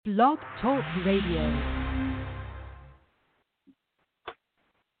Blog Talk Radio.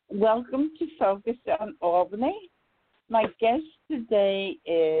 Welcome to Focus on Albany. My guest today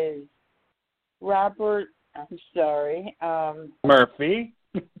is Robert. Murphy.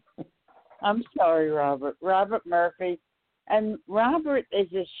 I'm sorry, Robert. Robert Murphy. And Robert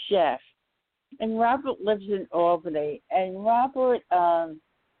is a chef. And Robert lives in Albany. And Robert kind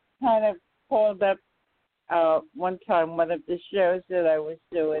of called up one time, one of the shows that I was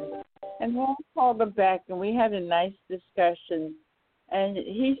doing. And Ron called him back, and we had a nice discussion. And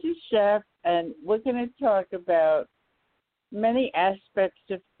he's a chef, and we're going to talk about many aspects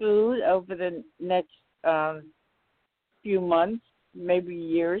of food over the next few months, maybe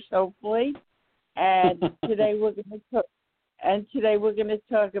years, hopefully. And today we're going to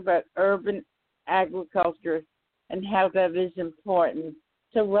talk about urban agriculture and how that is important.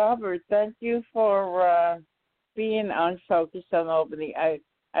 So, Robert, thank you for being on Focus on Albany.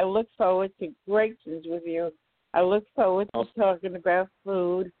 I look forward to great things with you. I look forward to talking about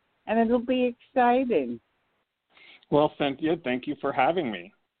food, and it'll be exciting. Well, Cynthia, thank you for having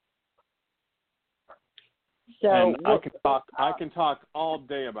me. So and I can talk all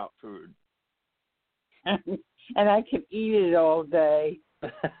day about food. And I can eat it all day.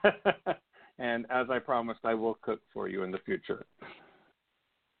 And as I promised, I will cook for you in the future.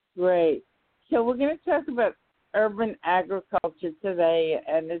 Great. So we're going to talk about urban agriculture today,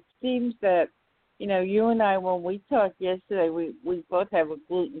 and it seems that, you know, you and I, when we talked yesterday, we both have a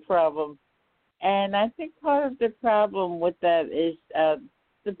gluten problem. And I think part of the problem with that is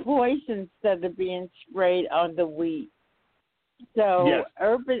the poisons that are being sprayed on the wheat. So yes.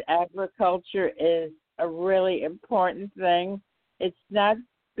 Urban agriculture is a really important thing. It's not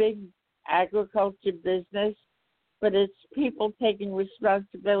big agriculture business, but it's people taking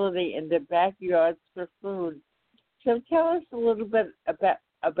responsibility in their backyards for food. So tell us a little bit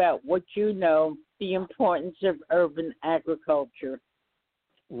about what you know, the importance of urban agriculture.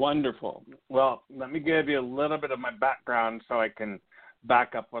 Wonderful. Well, let me give you a little bit of my background so I can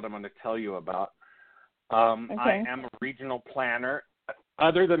back up what I'm going to tell you about. Okay. I am a regional planner.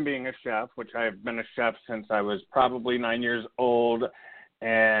 Other than being a chef, which I have been a chef since I was probably 9 years old,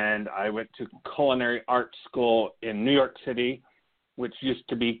 and I went to culinary art school in New York City, which used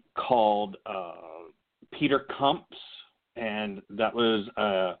to be called Peter Kump's, and that was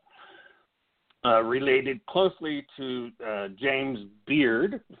related closely to James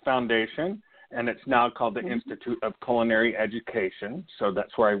Beard Foundation, and it's now called the Institute of Culinary Education. So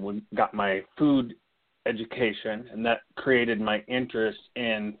that's where I got my food education, and that created my interest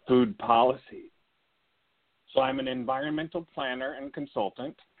in food policy. So I'm an environmental planner and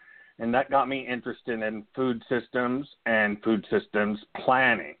consultant, and that got me interested in food systems and food systems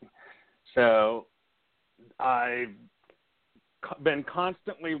planning. So I've been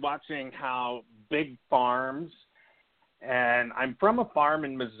constantly watching how big farms, and I'm from a farm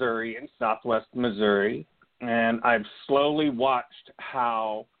in Missouri, in southwest Missouri, and I've slowly watched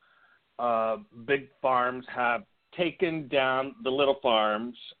how big farms have taken down the little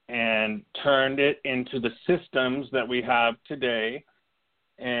farms and turned it into the systems that we have today,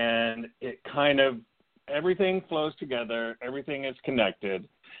 and it kind of, everything flows together, everything is connected,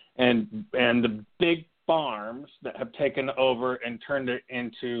 and the big farms that have taken over and turned it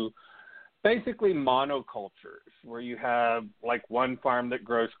into basically monocultures, where you have like one farm that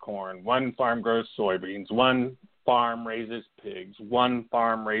grows corn, one farm grows soybeans, one farm raises pigs, one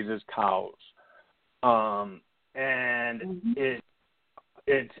farm raises cows, and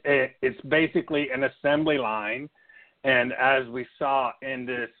it's basically an assembly line. And as we saw in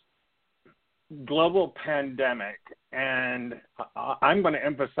this global pandemic, and I'm going to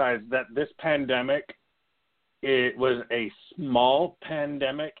emphasize that this pandemic, it was a small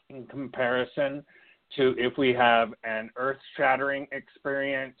pandemic in comparison to if we have an earth-shattering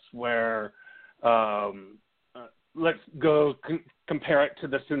experience where, let's go compare it to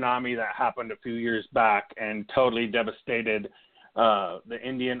the tsunami that happened a few years back and totally devastated the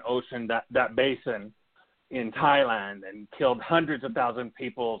Indian Ocean, that basin in Thailand, and killed hundreds of thousands of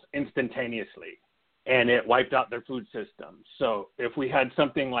people instantaneously, and it wiped out their food system. So if we had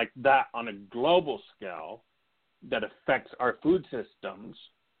something like that on a global scale that affects our food systems,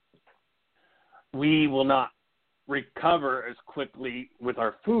 we will not recover as quickly with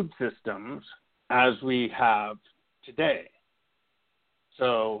our food systems as we have today.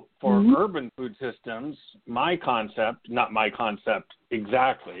 So for urban food systems, my concept, not my concept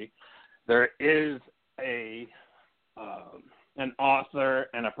exactly, there is an author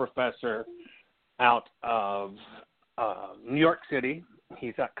and a professor out of New York City.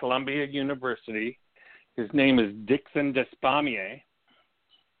 He's at Columbia University. His name is Dixon Despommier,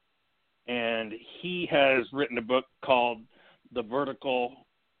 and he has written a book called The Vertical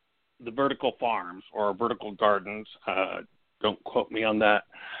Farms or Vertical Gardens. Don't quote me on that.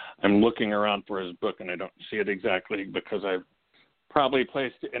 I'm looking around for his book, and I don't see it exactly because I've probably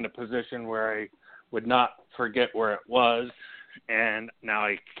placed it in a position where I would not forget where it was, and now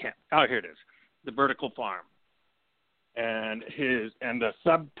I can't. Oh, here it is, The Vertical Farm. And the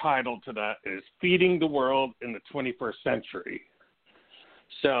subtitle to that is Feeding the World in the 21st Century.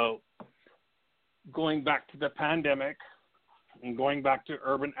 So going back to the pandemic and going back to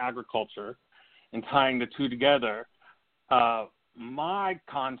urban agriculture and tying the two together, my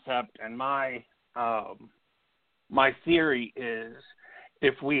concept and my theory is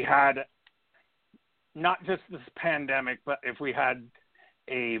if we had not just this pandemic, but if we had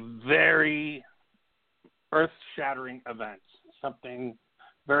a very earth-shattering event, something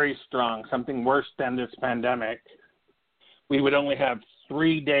very strong, something worse than this pandemic, we would only have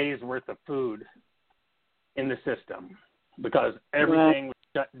 3 days worth of food in the system because everything would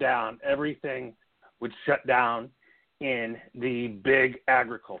shut down. Everything would shut down in the big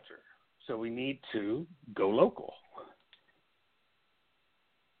agriculture. So we need to go local.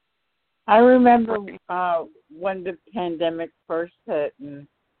 I remember when the pandemic first hit, and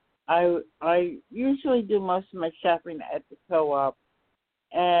I usually do most of my shopping at the co-op,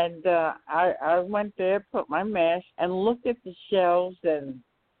 and I went there, put my mask, and looked at the shelves, and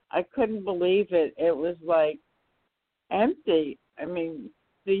I couldn't believe it. It was like empty. I mean,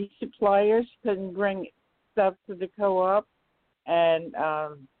 the suppliers couldn't bring stuff to the co-op, and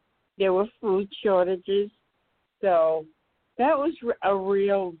there were food shortages. So that was a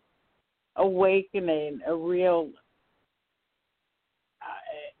real awakening,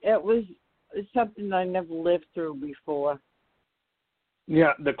 it was something I never lived through before.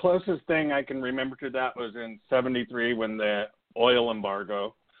 Yeah, the closest thing I can remember to that was in '73 when the oil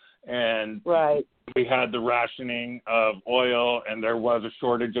embargo, and we had the rationing of oil, and there was a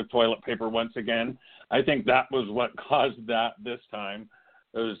shortage of toilet paper once again. I think that was what caused that this time.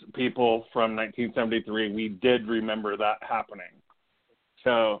 Those people from 1973, we did remember that happening.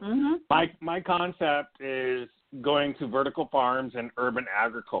 So my concept is going to vertical farms and urban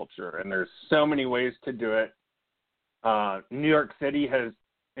agriculture, and there's so many ways to do it. New York City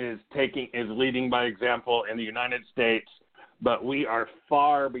is leading by example in the United States, but we are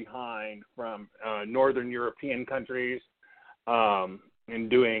far behind from northern European countries in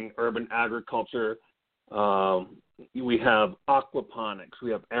doing urban agriculture. We have aquaponics,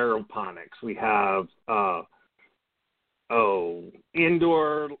 we have aeroponics, we have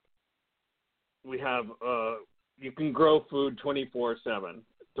indoor. We have you can grow food 24/7,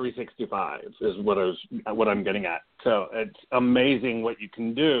 365 is what I'm getting at. So it's amazing what you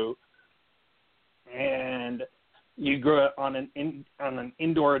can do, and you grow it on an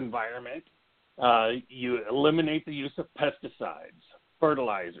indoor environment. You eliminate the use of pesticides,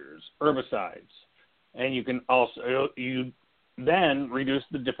 fertilizers, herbicides, and you can also then reduce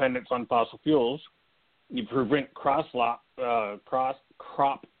the dependence on fossil fuels. You prevent crop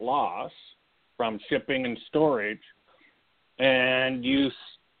loss from shipping and storage, and you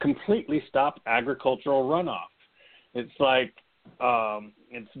completely stop agricultural runoff. It's like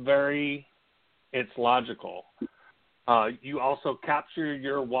it's logical. You also capture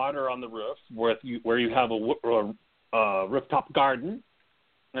your water on the roof where you have a rooftop garden,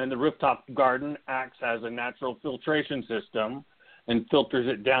 and the rooftop garden acts as a natural filtration system and filters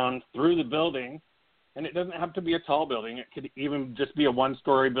it down through the building. And it doesn't have to be a tall building. It could even just be a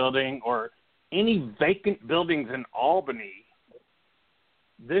one-story building or any vacant buildings in Albany.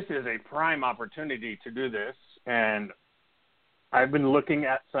 This is a prime opportunity to do this, and I've been looking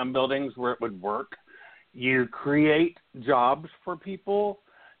at some buildings where it would work. You create jobs for people.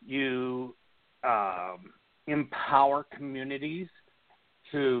 You empower communities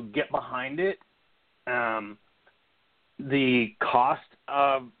to get behind it. The cost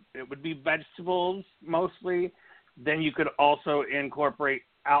of it would be vegetables mostly. Then you could also incorporate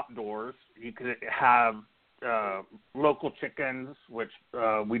outdoors. You could have local chickens, which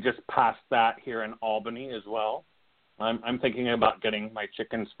we just passed that here in Albany as well. I'm thinking about getting my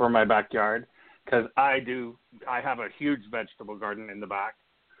chickens for my backyard because I have a huge vegetable garden in the back.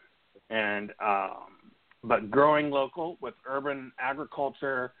 And but growing local with urban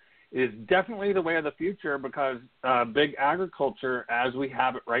agriculture is definitely the way of the future because big agriculture, as we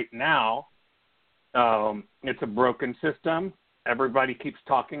have it right now, it's a broken system. Everybody keeps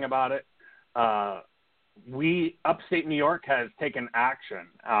talking about it. Upstate New York has taken action.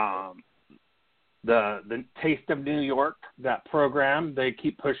 The Taste of New York, that program, they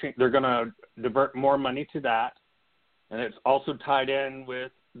keep pushing. They're going to divert more money to that. And it's also tied in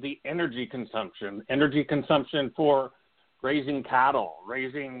with the energy consumption for raising cattle,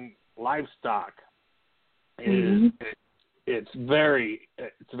 raising livestock. It's very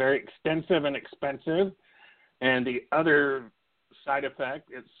extensive and expensive, and the other side effect,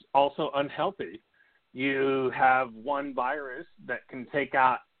 it's also unhealthy. You have one virus that can take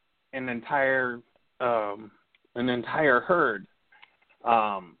out an entire herd,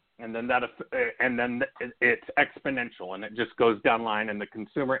 and then it's exponential, and it just goes down line, and the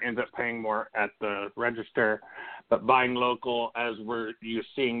consumer ends up paying more at the register. But buying local, as you're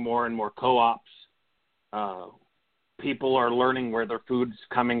seeing more and more co-ops, people are learning where their food's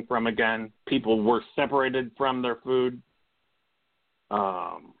coming from again. People were separated from their food.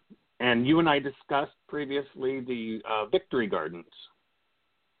 And you and I discussed previously the Victory Gardens.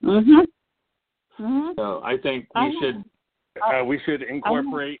 So I think we should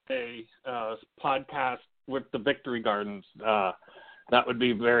incorporate a podcast with the Victory Gardens. That would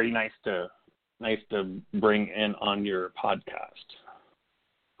be very nice to bring in on your podcast.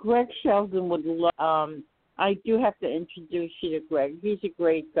 Greg Sheldon would love. I do have to introduce you to Greg. He's a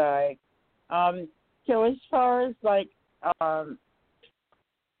great guy. So as far as like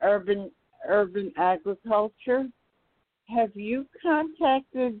urban agriculture, have you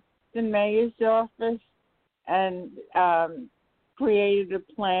contacted the mayor's office and created a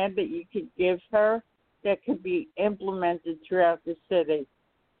plan that you could give her that could be implemented throughout the city?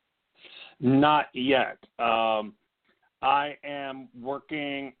 Not yet. I am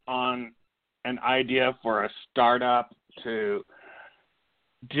working on an idea for a startup to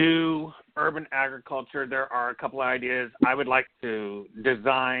do urban agriculture. There are a couple of ideas. I would like to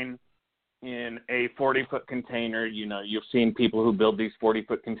design in a 40-foot container. You know, you've seen people who build these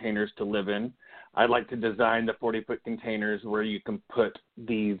 40-foot containers to live in. I'd like to design the 40-foot containers where you can put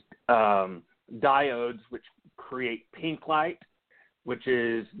these diodes which create pink light, which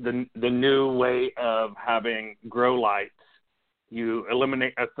is the new way of having grow lights. You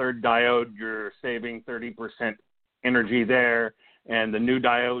eliminate a third diode, you're saving 30% energy there, and the new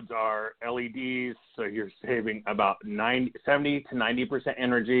diodes are LEDs, so you're saving about 70 to 90%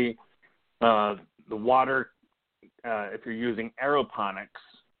 energy. The water, if you're using aeroponics,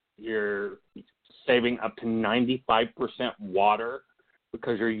 you're saving up to 95% water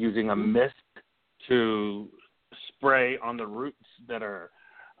because you're using a mist to spray on the roots that are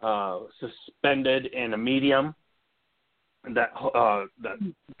suspended in a medium that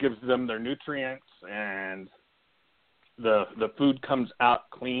gives them their nutrients, and the food comes out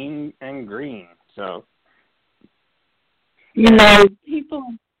clean and green. So, you know,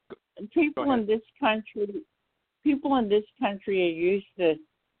 people in this country are used to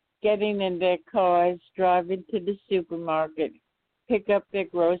getting in their cars, driving to the supermarket, pick up their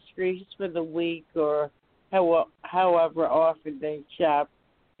groceries for the week or however often they shop.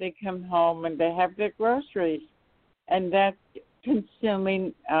 They come home and they have their groceries, and that's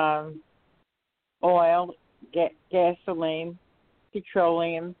consuming oil, gasoline,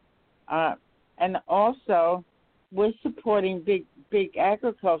 petroleum, and also we're supporting big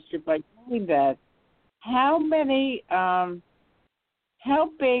agriculture by doing that. How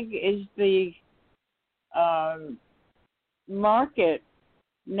big is the market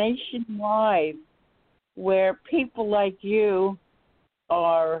nationwide where people like you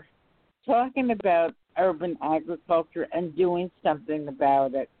are talking about urban agriculture and doing something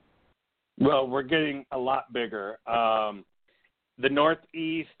about it? Well, we're getting a lot bigger. The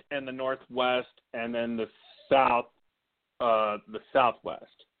Northeast and the Northwest, and then the Southwest.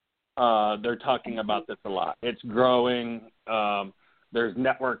 They're talking about this a lot. It's growing. There's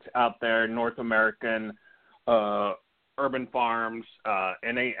networks out there, North American Urban Farms,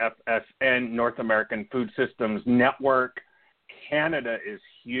 NAFSN, North American Food Systems Network. Canada is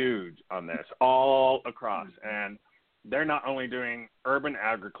huge on this, all across. And they're not only doing urban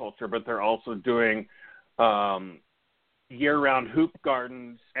agriculture, but they're also doing year-round hoop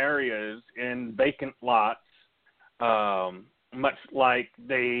gardens areas in vacant lots, much like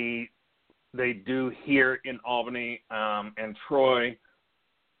they do here in Albany and Troy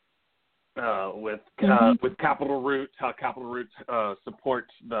with Capital Roots, how Capital Roots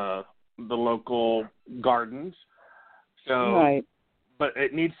supports the local gardens. So, right. But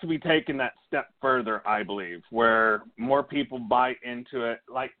it needs to be taken that step further, I believe, where more people buy into it.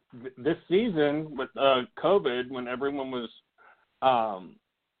 Like this season with COVID, when everyone was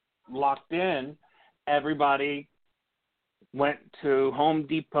locked in, everybody went to Home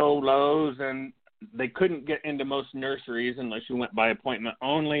Depot, Lowe's, and they couldn't get into most nurseries unless you went by appointment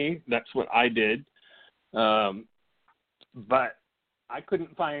only. That's what I did. But I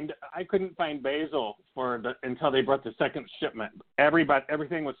couldn't find basil until they brought the second shipment.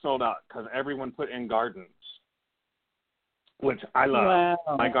 Everything was sold out because everyone put in gardens, which I love.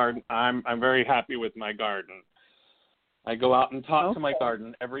 Wow. My garden. I'm very happy with my garden. I go out and talk to my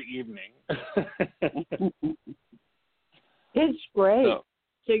garden every evening. It's great.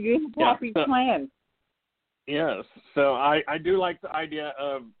 So you have happy plans. Yes. So I do like the idea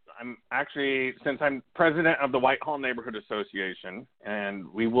of, since I'm president of the Whitehall Neighborhood Association,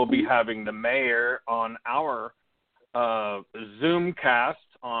 and we will be having the mayor on our Zoomcast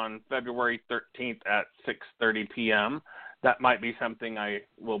on February 13th at 6:30 p.m. That might be something I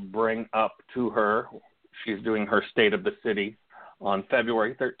will bring up to her. She's doing her State of the City on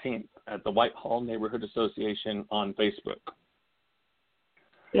February 13th at the Whitehall Neighborhood Association on Facebook.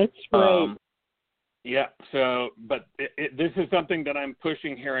 That's great. Yeah, so, but this is something that I'm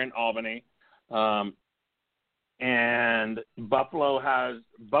pushing here in Albany. And Buffalo,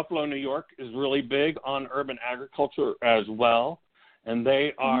 New York is really big on urban agriculture as well. And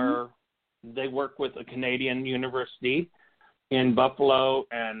they work with a Canadian university in Buffalo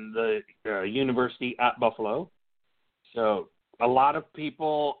and the university at Buffalo. So a lot of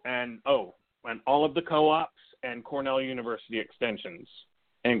people and all of the co-ops and Cornell University extensions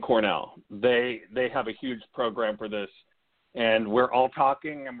in Cornell, they have a huge program for this. And we're all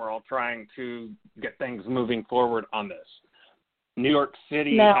talking and we're all trying to get things moving forward on this. New York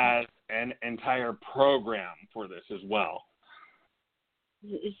City has an entire program for this as well.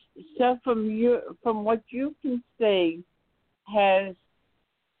 So from what you can see, has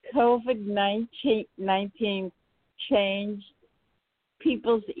COVID-19 changed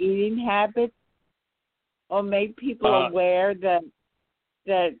people's eating habits or made people aware that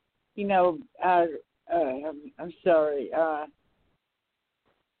I'm sorry,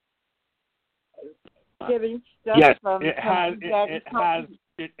 getting stuff from it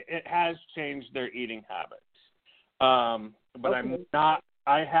has changed their eating habits. But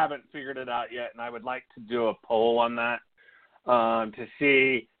I haven't figured it out yet, and I would like to do a poll on that to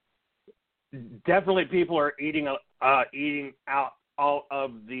see. Definitely, people are eating out all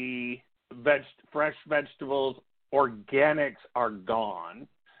of the fresh vegetables. Organics are gone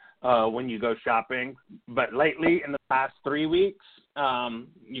when you go shopping. But lately, in the past 3 weeks,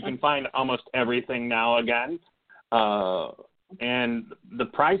 you can find almost everything now again. And the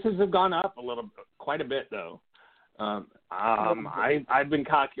prices have gone up quite a bit, though. I've been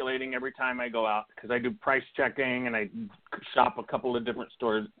calculating every time I go out because I do price checking and I shop a couple of different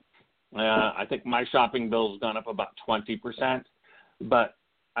stores. I think my shopping bill's gone up about 20%, but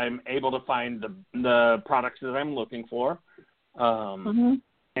I'm able to find the products that I'm looking for.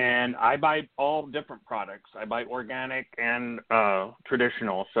 And I buy all different products. I buy organic and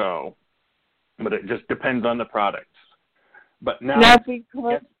traditional, but it just depends on the products. But now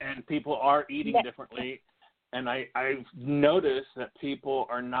and people are eating differently. And I've noticed that people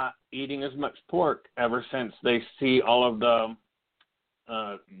are not eating as much pork ever since they see all of the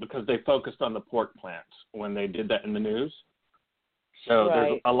because they focused on the pork plants when they did that in the news. So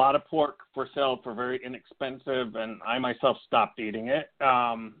there's a lot of pork for sale for very inexpensive, and I myself stopped eating it.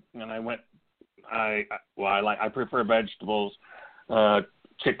 And I prefer vegetables,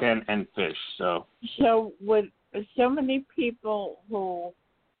 chicken, and fish. So with so many people who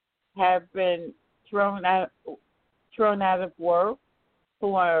have been thrown out of work,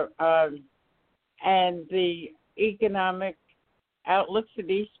 who are and the economic outlook for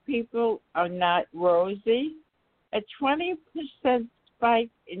these people are not rosy. A 20% spike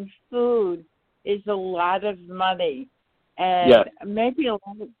in food is a lot of money, and maybe a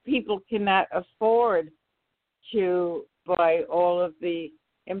lot of people cannot afford to buy all of the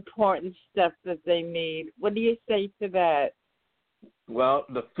important stuff that they need. What do you say to that? Well,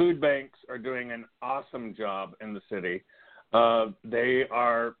 the food banks are doing an awesome job in the city. They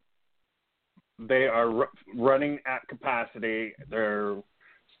are running at capacity. They're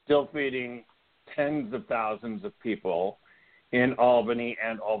still feeding tens of thousands of people in Albany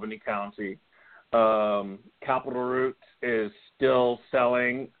and Albany County. Capital Roots is still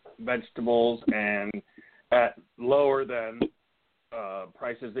selling vegetables and at lower than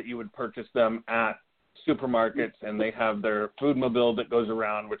prices that you would purchase them at supermarkets, and they have their food mobile that goes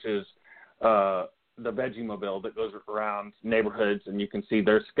around, which is the veggie mobile that goes around neighborhoods, and you can see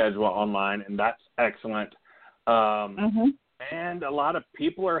their schedule online, and that's excellent. And a lot of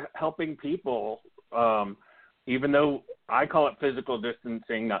people are helping people, even though I call it physical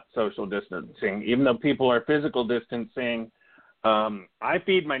distancing, not social distancing. Even though people are physical distancing, I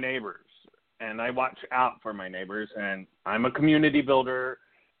feed my neighbors, and I watch out for my neighbors, and I'm a community builder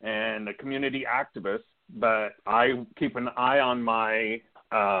and a community activist, but I keep an eye on my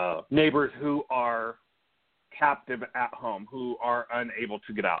neighbors who are captive at home, who are unable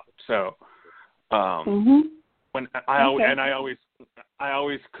to get out. So when I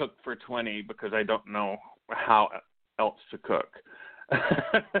always cook for 20 because I don't know how else to cook.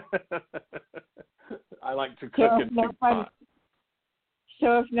 I like to cook in big pots.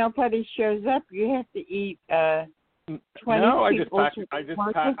 So if nobody shows up, you have to eat 20 No, I people. I just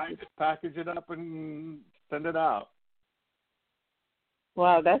package it up and send it out.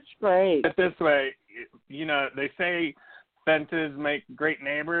 Wow, that's great. But this way, you know, they say fences make great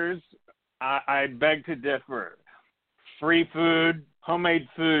neighbors. I beg to differ. Free food, homemade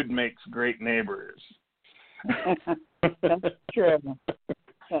food makes great neighbors. That's true.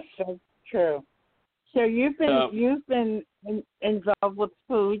 That's true. So you've been involved with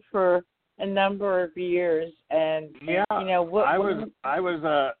food for a number of years, and yeah, you know what? I was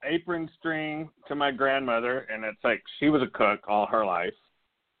a apron string to my grandmother, and it's like she was a cook all her life.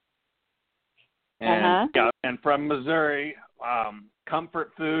 And and from Missouri,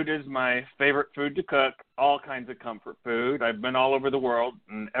 comfort food is my favorite food to cook. All kinds of comfort food. I've been all over the world,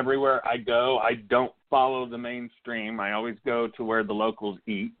 and everywhere I go, I don't follow the mainstream. I always go to where the locals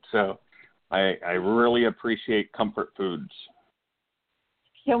eat. So I really appreciate comfort foods.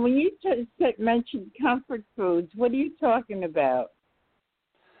 So when you mention comfort foods, what are you talking about?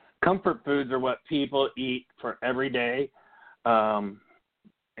 Comfort foods are what people eat for every day. And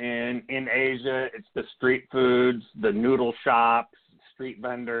in Asia, it's the street foods, the noodle shops, street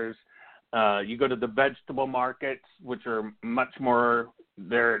vendors. You go to the vegetable markets, which are much more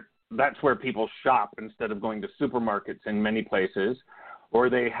there. That's where people shop instead of going to supermarkets in many places, or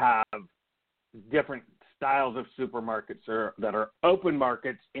they have different styles of supermarkets that are open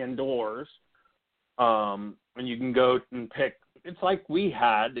markets indoors, and you can go and pick. It's like we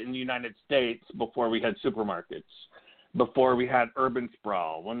had in the United States before we had supermarkets, before we had urban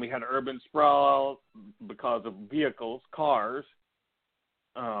sprawl. When we had urban sprawl because of vehicles, cars,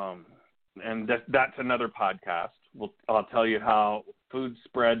 and that's another podcast. I'll tell you how food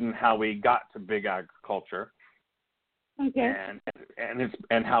spread and how we got to big agriculture. Okay.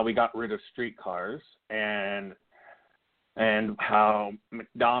 And how we got rid of streetcars and how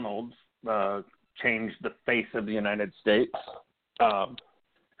McDonald's changed the face of the United States.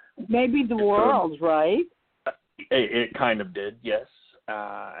 Maybe the world, right? It kind of did, yes.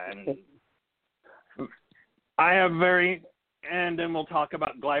 And I have and then we'll talk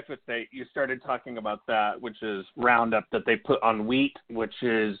about glyphosate. You started talking about that, which is Roundup that they put on wheat, which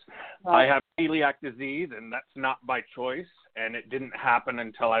is, I have celiac disease, and that's not by choice, and it didn't happen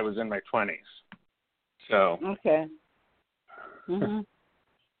until I was in my 20s. So. Okay. Mm-hmm.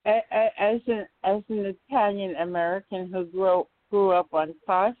 As an Italian American who grew up on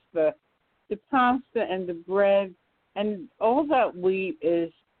pasta, the pasta and the bread and all that wheat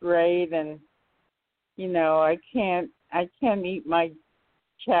is great, and you know I can't eat my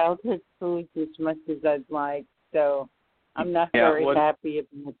childhood foods as much as I'd like, so I'm not very happy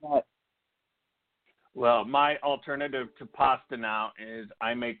about that. Well, my alternative to pasta now is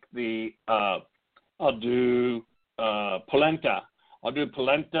I make I'll do polenta. I'll do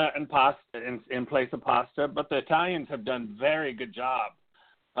polenta and pasta in place of pasta, but the Italians have done very good job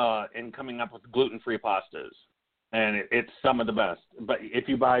in coming up with gluten-free pastas, and it's some of the best. But if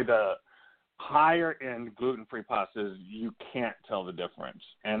you buy the higher-end gluten-free pastas, you can't tell the difference.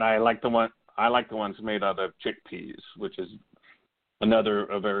 And I like the ones made out of chickpeas, which is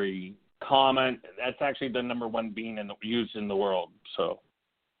a very common. That's actually the number one bean used in the world. So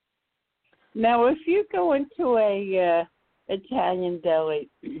now, if you go into a Italian deli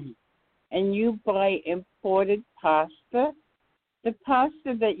and you buy imported pasta, the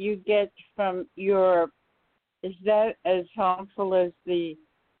pasta that you get from Europe, is that as harmful as the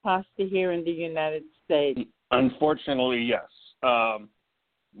pasta here in the United States? Unfortunately, yes. Because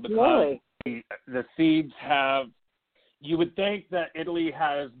really? The seeds have. You would think that Italy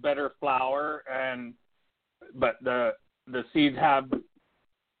has better flour, but the seeds have.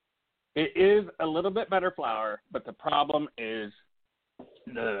 It is a little bit better flour, but the problem is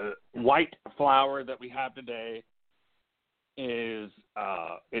the white flour that we have today is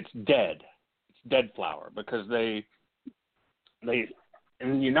it's dead. It's dead flour because they in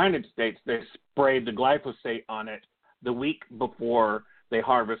the United States they sprayed the glyphosate on it the week before they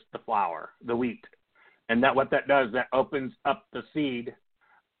harvest the flour, the wheat, and what that does, that opens up the seed.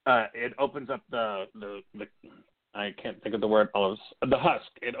 It opens up the I can't think of the word. The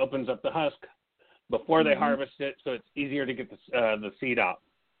husk. It opens up the husk before they harvest it, so it's easier to get the seed out.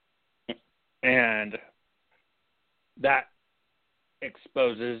 And that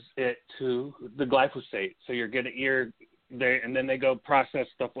exposes it to the glyphosate. So and then they go process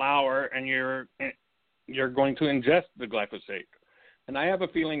the flour, and you're going to ingest the glyphosate. And I have a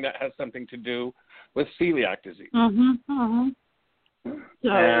feeling that has something to do with celiac disease.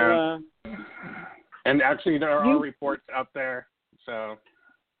 So, and actually, there are reports out there. So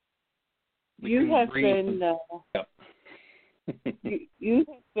you have been you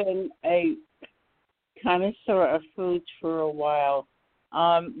have been a connoisseur of foods for a while.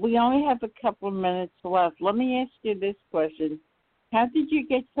 We only have a couple of minutes left. Let me ask you this question. How did you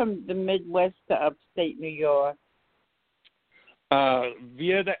get from the Midwest to upstate New York?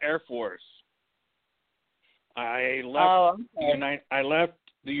 Via the Air Force. I left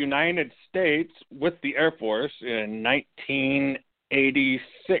the United States with the Air Force in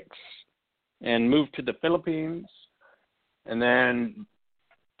 1986 and moved to the Philippines, and then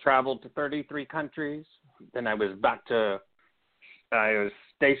traveled to 33 countries. Then I was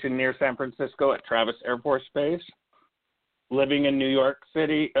stationed near San Francisco at Travis Air Force Base, living in New York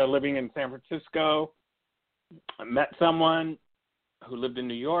City, living in San Francisco. I met someone who lived in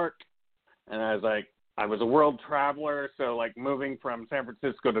New York, and I was a world traveler, so like moving from San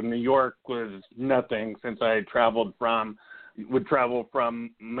Francisco to New York was nothing, since I would travel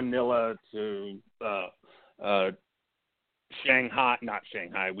from Manila to not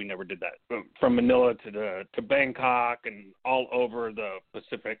Shanghai, we never did that, but from Manila to Bangkok and all over the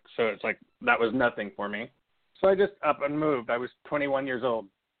Pacific. So it's like that was nothing for me. So I just up and moved. I was 21 years old.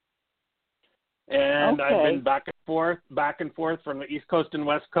 And I've been back and forth from the East Coast and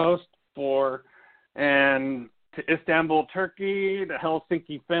West Coast and to Istanbul, Turkey, to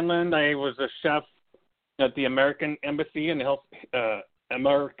Helsinki, Finland. I was a chef at the American Embassy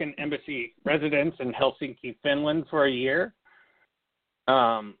American Embassy residence in Helsinki, Finland for a year.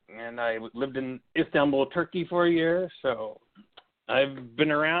 And I lived in Istanbul, Turkey for a year. So I've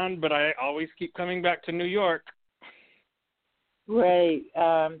been around, but I always keep coming back to New York. Great.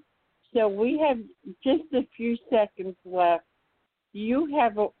 So we have just a few seconds left. You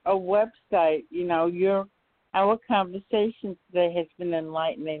have a website. Our conversation today has been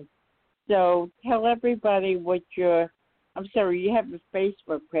enlightening. So tell everybody you have a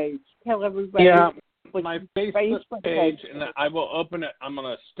Facebook page. Tell everybody. Yeah, my Facebook page, and I will open it. I'm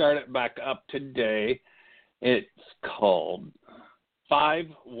going to start it back up today. It's called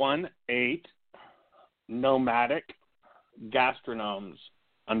 518 Nomadic Gastronomes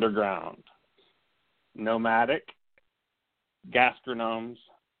Underground. Nomadic Gastronomes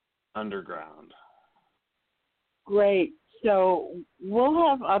Underground. Great. So we'll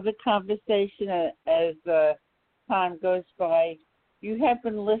have other conversation as time goes by. You have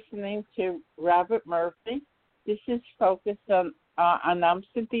been listening to Robert Murphy. This is focused on I'm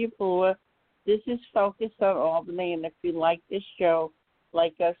Cynthia Brewer. This is focused on Albany. And if you like this show,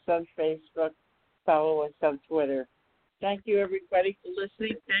 like us on Facebook, follow us on Twitter. Thank you, everybody, for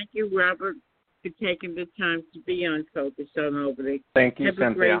listening. Thank you, Robert, for taking the time to be on Focus on Albany. Thank you, Cynthia.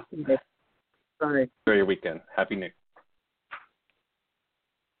 Have a great day. Bye. Enjoy your weekend. Happy New Year.